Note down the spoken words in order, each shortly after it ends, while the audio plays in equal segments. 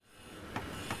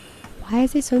Why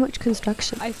is there so much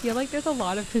construction? I feel like there's a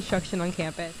lot of construction on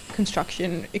campus.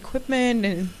 Construction equipment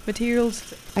and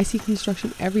materials. I see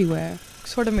construction everywhere.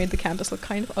 Sort of made the campus look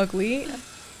kind of ugly.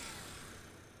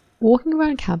 Walking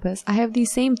around campus, I have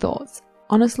these same thoughts.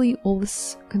 Honestly, all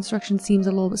this construction seems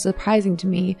a little bit surprising to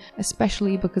me,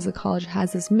 especially because the college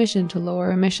has this mission to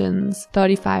lower emissions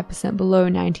 35% below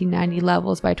 1990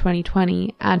 levels by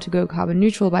 2020 and to go carbon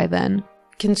neutral by then.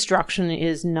 Construction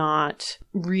is not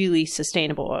really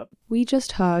sustainable. We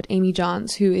just heard Amy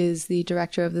Johns, who is the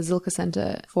director of the Zilker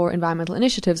Center for Environmental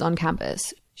Initiatives on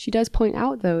campus. She does point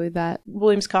out, though, that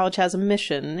Williams College has a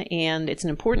mission, and it's an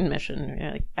important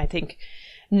mission. I think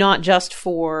not just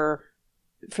for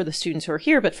the students who are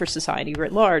here, but for society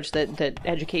writ large, that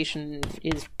education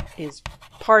is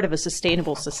part of a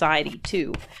sustainable society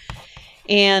too.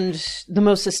 And the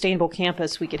most sustainable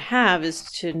campus we could have is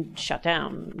to shut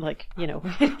down.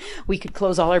 We could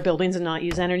close all our buildings and not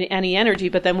use any energy,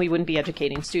 but then we wouldn't be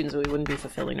educating students, and we wouldn't be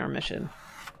fulfilling our mission.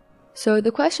 So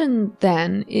the question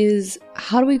then is,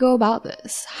 how do we go about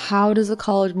this? How does the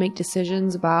college make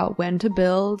decisions about when to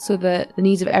build so that the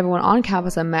needs of everyone on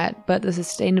campus are met, but the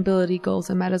sustainability goals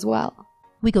are met as well?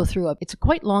 We go through it's a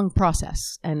quite long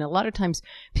process. And a lot of times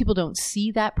people don't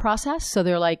see that process. So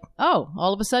they're like, oh,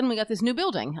 all of a sudden we got this new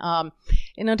building.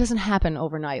 It doesn't happen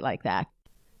overnight like that.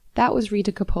 That was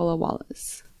Rita Coppola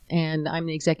Wallace. And I'm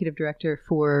the executive director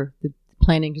for the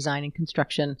Planning, Design, and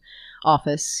Construction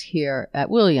office here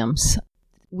at Williams.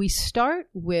 We start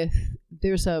with,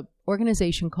 there's a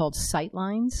organization called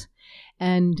Sightlines,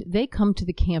 and they come to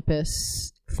the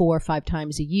campus 4 or 5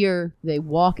 times a year. They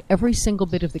walk every single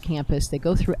bit of the campus, they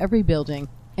go through every building,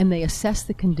 and they assess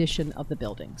the condition of the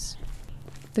buildings.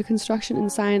 The Construction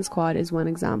and Science Squad is one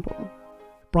example.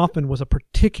 Bronfman was a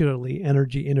particularly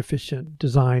energy inefficient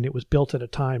design. It was built at a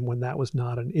time when that was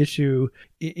not an issue.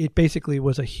 It basically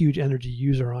was a huge energy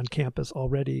user on campus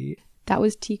already. That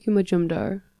was Tiku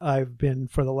Majumdar. I've been,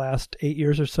 for the last 8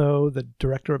 years or so, the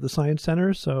director of the Science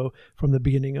Center, so from the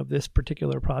beginning of this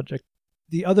particular project.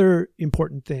 The other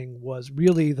important thing was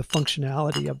really the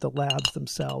functionality of the labs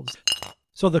themselves.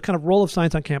 So the kind of role of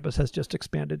science on campus has just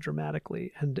expanded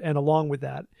dramatically. And along with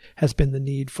that has been the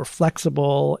need for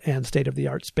flexible and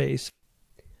state-of-the-art space.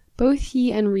 Both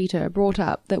he and Rita brought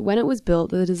up that when it was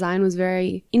built, the design was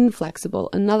very inflexible,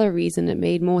 another reason it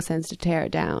made more sense to tear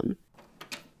it down.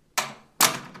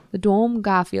 The dorm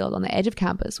Garfield on the edge of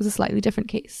campus was a slightly different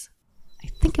case. I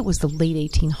think it was the late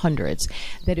 1800s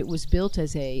that it was built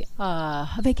as a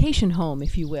vacation home,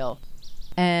 if you will.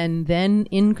 And then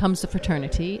in comes the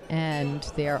fraternity, and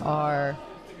there are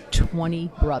 20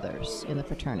 brothers in the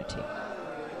fraternity.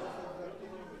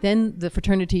 Then the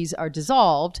fraternities are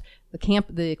dissolved.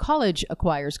 The college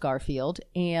acquires Garfield,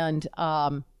 and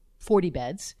 40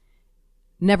 beds,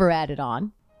 never added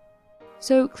on.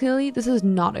 So clearly this is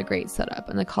not a great setup,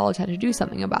 and the college had to do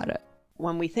something about it.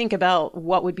 When we think about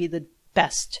what would be the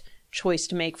best choice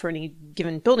to make for any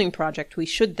given building project, we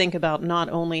should think about not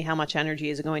only how much energy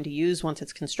is it going to use once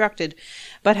it's constructed,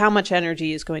 but how much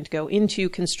energy is going to go into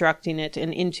constructing it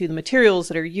and into the materials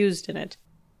that are used in it.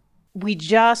 We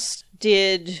just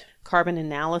did carbon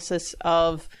analysis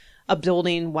of a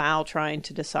building while trying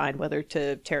to decide whether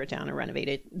to tear it down or renovate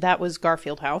it. That was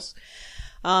Garfield House.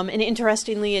 And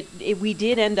interestingly, we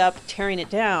did end up tearing it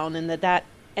down, and that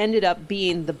ended up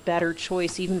being the better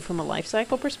choice even from a life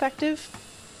cycle perspective.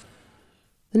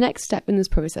 The next step in this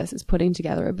process is putting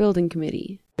together a building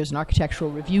committee. There's an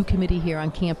architectural review committee here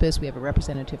on campus. We have a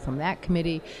representative from that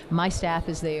committee. My staff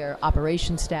is there.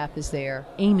 Operations staff is there.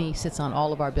 Amy sits on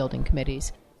all of our building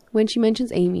committees. When she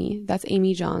mentions Amy, that's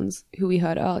Amy Johns, who we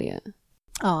heard earlier.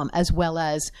 As well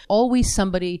as always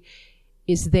somebody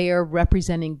is there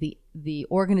representing the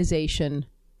organization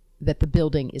that the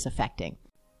building is affecting.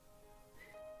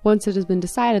 Once it has been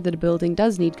decided that a building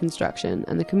does need construction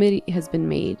and the committee has been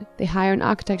made, they hire an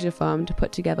architecture firm to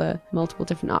put together multiple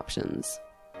different options.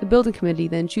 The building committee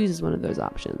then chooses one of those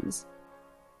options.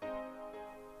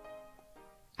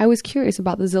 I was curious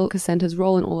about the Zilker Center's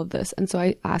role in all of this, and so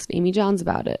I asked Amy Johns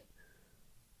about it.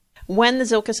 When the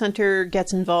Zilker Center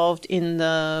gets involved in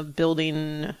the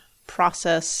building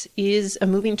process is a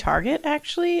moving target,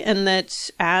 actually, and that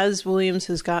as Williams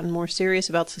has gotten more serious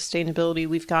about sustainability,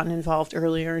 we've gotten involved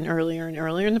earlier and earlier and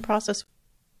earlier in the process.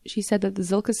 She said that the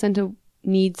Zilker Center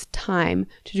needs time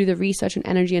to do the research and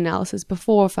energy analysis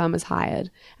before a firm is hired,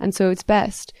 and so it's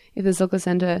best if the Zilker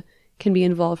Center can be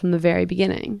involved from the very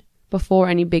beginning, before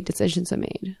any big decisions are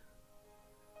made.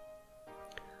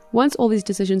 Once all these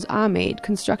decisions are made,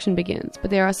 construction begins,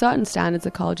 but there are certain standards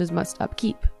that colleges must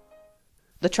upkeep.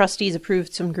 The trustees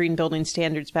approved some green building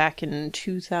standards back in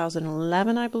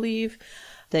 2011, I believe.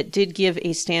 that did give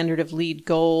a standard of LEED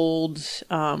Gold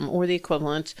or the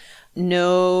equivalent,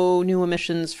 no new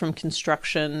emissions from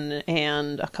construction,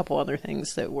 and a couple other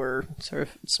things that were sort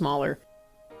of smaller.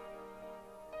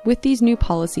 With these new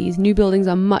policies, new buildings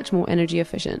are much more energy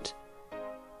efficient.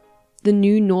 The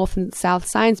new North and South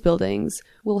Science buildings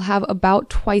will have about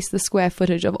twice the square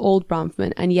footage of old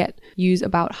Bronfman and yet use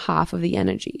about half of the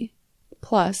energy.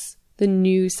 Plus, the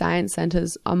new science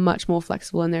centers are much more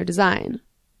flexible in their design.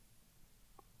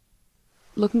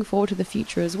 Looking forward to the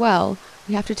future as well,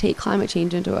 we have to take climate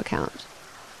change into account.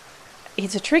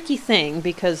 It's a tricky thing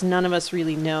because none of us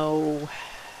really know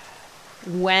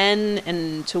when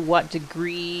and to what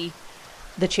degree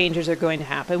the changes are going to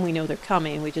happen. We know they're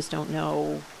coming, we just don't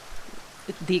know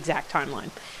the exact timeline.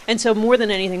 And so more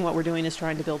than anything, what we're doing is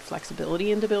trying to build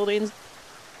flexibility into buildings.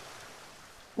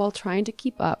 While trying to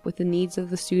keep up with the needs of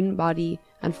the student body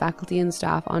and faculty and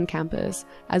staff on campus,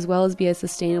 as well as be as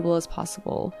sustainable as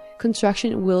possible,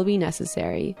 construction will be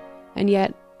necessary, and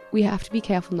yet we have to be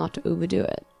careful not to overdo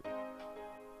it.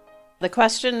 The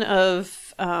question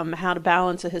of how to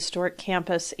balance a historic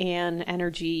campus and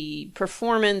energy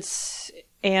performance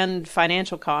and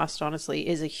financial cost, honestly,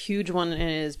 is a huge one and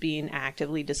is being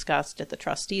actively discussed at the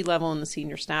trustee level and the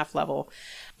senior staff level.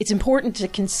 It's important to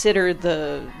consider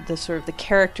the sort of the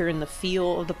character and the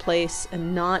feel of the place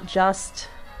and not just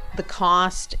the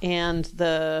cost and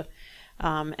the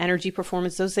energy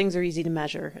performance. Those things are easy to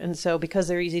measure. And so because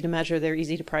they're easy to measure, they're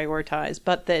easy to prioritize.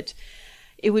 But that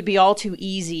it would be all too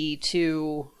easy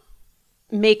to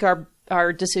make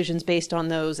our decisions based on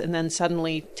those and then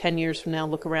suddenly 10 years from now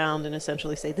look around and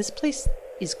essentially say, this place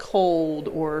is cold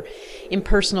or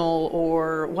impersonal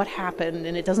or what happened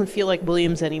and it doesn't feel like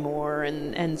Williams anymore.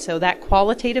 And so that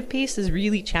qualitative piece is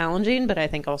really challenging, but I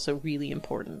think also really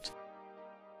important.